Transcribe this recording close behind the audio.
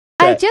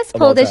I set just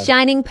of all pulled a time.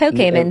 shining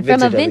Pokemon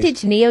from a Vintage, at least.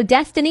 vintage Neo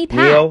Destiny pack.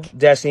 Neo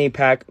Destiny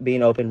pack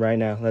being opened right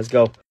now. Let's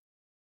go.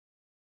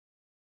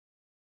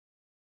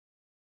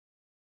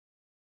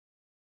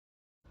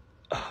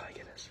 Oh my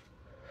goodness.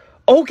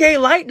 Okay,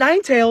 Light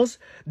Ninetales.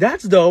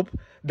 That's dope.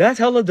 That's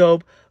hella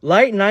dope.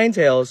 Light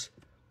Ninetales.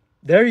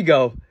 There you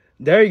go.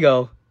 There you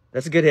go.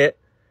 That's a good hit.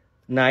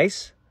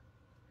 Nice.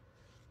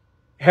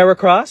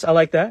 Heracross. I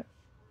like that.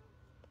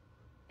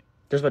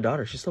 There's my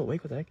daughter. She's still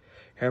awake. What the heck?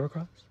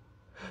 Heracross.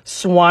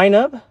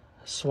 Swinub.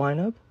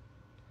 Swinub.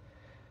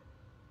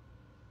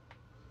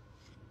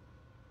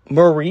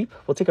 Mareep.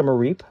 We'll take a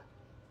Mareep.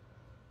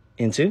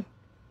 Into.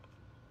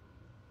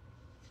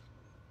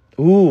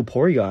 Ooh,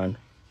 Porygon.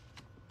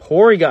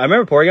 Porygon. I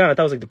remember Porygon. I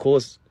thought it was like the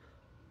coolest,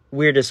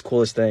 weirdest,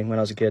 coolest thing when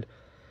I was a kid.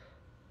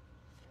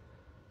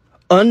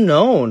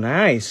 Unknown.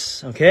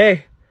 Nice.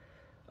 Okay.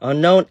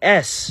 Unknown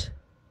S.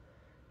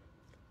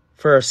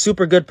 For a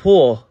super good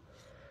pull.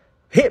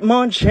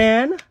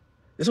 Hitmonchan.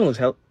 This one looks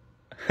hell.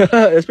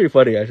 It's pretty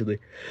funny, actually.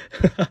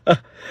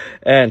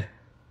 And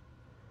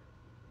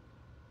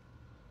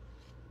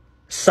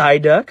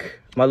Psyduck.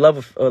 My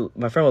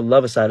friend would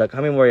love a Psyduck.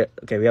 How many more?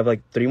 Okay, we have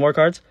like 3 more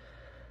cards.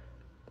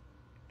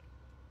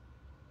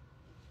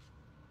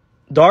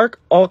 Dark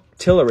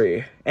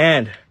Octillery.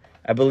 And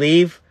I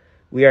believe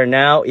we are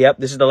now. Yep,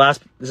 this is the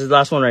last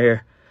one right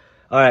here.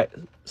 All right.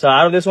 So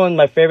out of this one,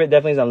 my favorite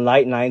definitely is a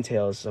Light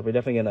Ninetales. So we're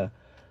definitely gonna.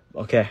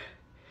 Okay.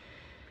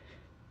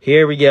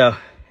 Here we go.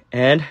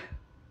 And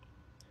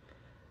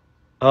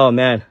oh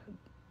man.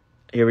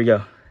 Here we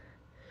go.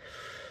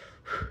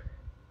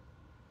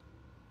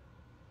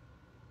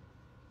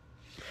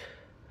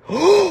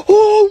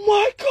 Oh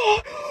my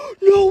god!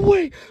 No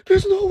way!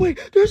 There's no way!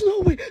 There's no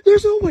way!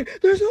 There's no way!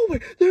 There's no way!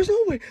 There's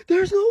no way!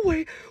 There's no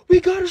way!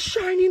 We got a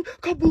shining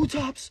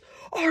Kabutops!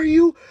 Are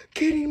you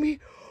kidding me?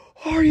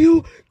 Are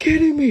you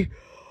kidding me?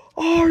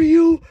 Are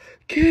you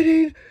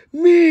kidding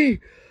me?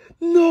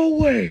 No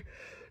way!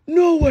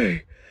 No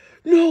way!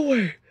 No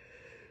way!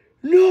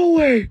 No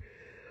way!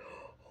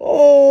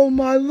 Oh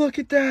my, look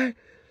at that!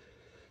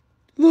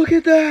 Look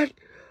at that!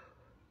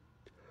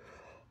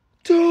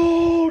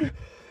 Dude!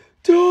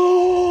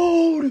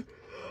 Dude!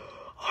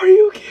 Are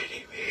you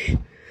kidding me?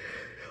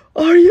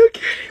 Are you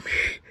kidding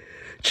me?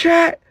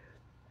 Chat!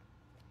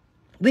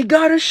 We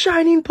got a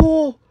shining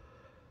pool!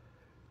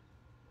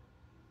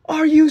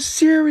 Are you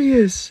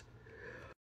serious?